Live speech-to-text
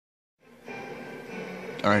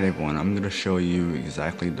Alright everyone, I'm going to show you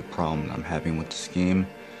exactly the problem that I'm having with this game.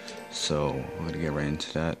 So, we're going to get right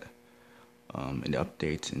into that. It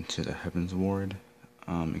updates into the Heaven's Ward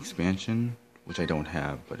expansion, which I don't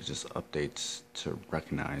have, but it just updates to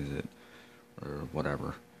recognize it, or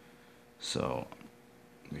whatever. So,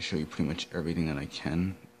 I'm going to show you pretty much everything that I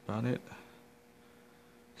can about it,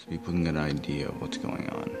 so people can get an idea of what's going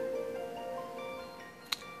on.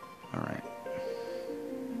 Alright.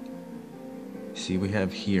 See, we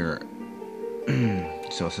have here,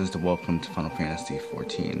 so it says the welcome to Final Fantasy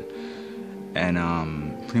XIV, and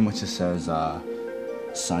pretty much it says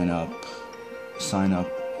set up a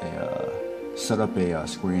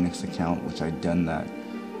Square Enix account, which I done that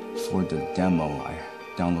for the demo. I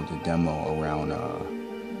downloaded the demo around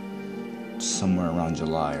somewhere around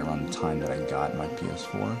July, around the time that I got my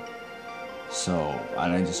PS4. So,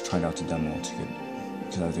 and I just tried out the demo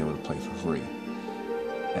because I was able to play for free.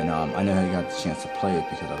 And I never got the chance to play it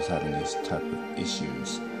because I was having these type of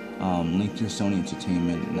issues. Link to your Sony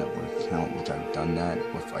Entertainment Network account, which I've done that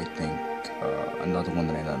with, I think, another one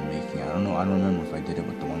that I ended up making. I don't remember if I did it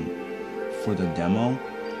with the one for the demo.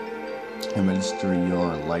 And register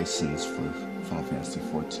your license for Final Fantasy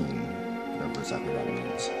XIV, whatever exactly that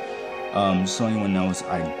means. So anyone knows,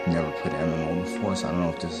 I never played MMO before, so I don't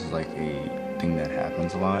know if this is like a thing that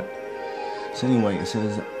happens a lot. So anyway, it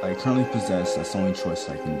says, I currently possess, that's the only choice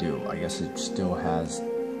I can do. I guess it still has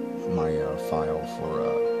my file for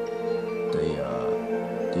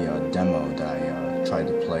the demo that I tried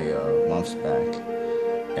to play months back.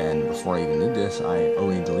 And before I even did this, I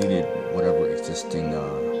already deleted whatever existing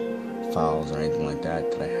files or anything like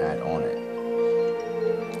that I had on it.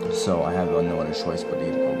 So I have no other choice but to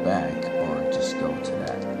either go back or just go to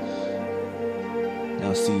that.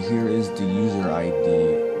 Now see, here is the user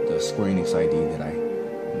ID, the Square Enix ID that I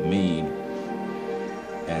made,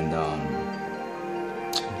 and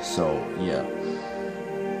so yeah,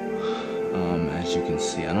 as you can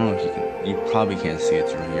see, I don't know if you probably can't see it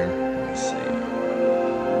through here. Let me see.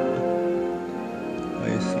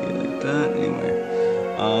 I see it like that.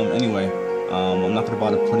 Anyway, I'm not gonna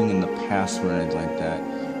bother putting in the password or anything like that,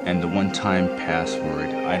 and the one-time password.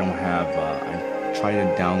 I don't have. I tried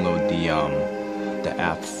to download the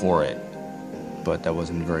app for it, but that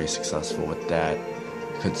wasn't very successful with that,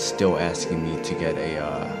 because it's still asking me to get a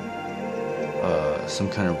some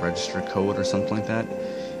kind of register code or something like that.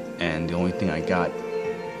 And the only thing I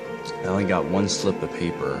only got one slip of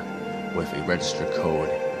paper with a register code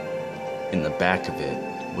in the back of it,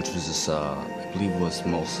 which was this I believe was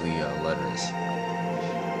mostly letters.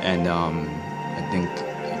 And I think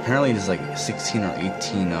apparently there's like 16 or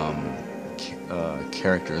 18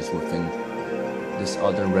 characters within this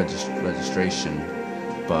other registration,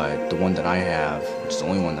 but the one that I have, which is the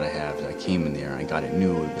only one that I have, that came in there, I got it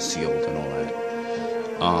new, it was sealed and all that.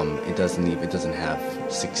 It doesn't have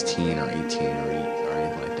 16 or 18 or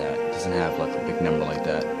anything like that. It doesn't have like a big number like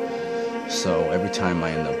that. So every time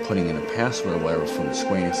I end up putting in a password or whatever from the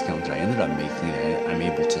Square Enix account that I ended up making, I'm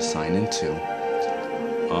able to sign into,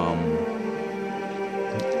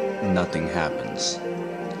 nothing happens.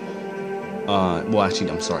 Well,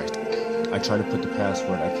 actually, I'm sorry. I try to put the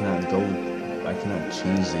password, I cannot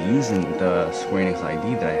change the Square Enix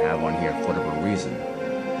ID that I have on here for whatever reason.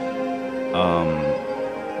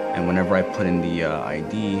 And whenever I put in the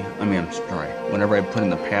whenever I put in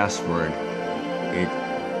the password, it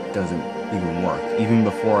doesn't even work. Even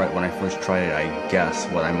before, when I first tried it, I guessed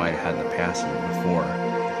what I might have had the password before,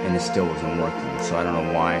 and it still wasn't working, so I don't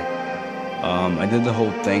know why. I did the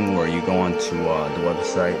whole thing where you go onto the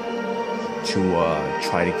website to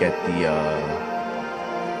try to get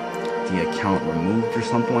the account removed or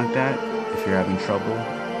something like that if you're having trouble.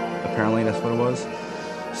 Apparently that's what it was.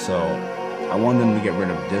 So I wanted them to get rid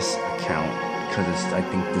of this account because I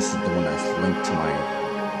think this is the one that's linked to my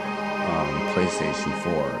PlayStation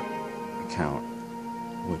 4 account,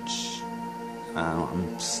 which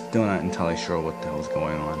I'm still not entirely sure what the hell is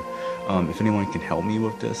going on. If anyone can help me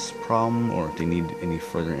with this problem, or if they need any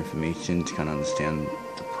further information to kind of understand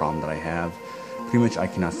the problem that I have, pretty much I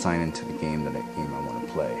cannot sign into the game I want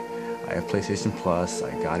to play. I have PlayStation Plus.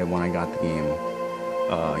 I got it when I got the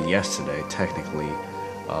game yesterday, technically.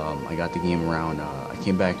 I got the game around, I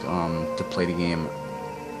came back to play the game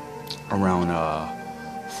around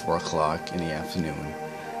 4 o'clock in the afternoon,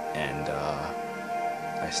 and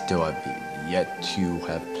I still have yet to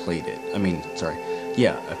have played it.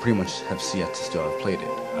 I pretty much have yet to still have played it.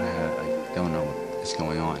 I don't know what's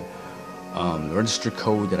going on. The register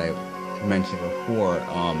code that I mentioned before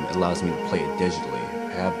allows me to play it digitally.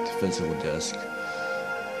 I have the physical disc,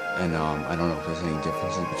 and I don't know if there's any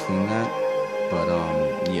differences between that. But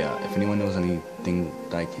yeah, if anyone knows anything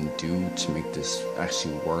that I can do to make this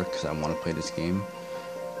actually work, because I want to play this game,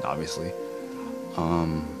 obviously.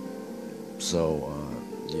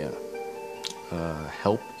 Yeah,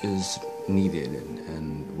 help is needed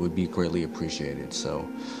and would be greatly appreciated. So,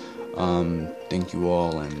 thank you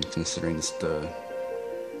all, and considering this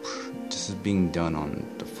is being done on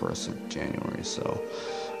the 1st of January, so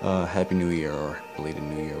Happy New Year or belated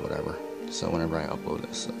New Year, whatever. So whenever I upload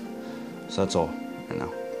this, so that's all right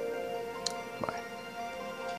now.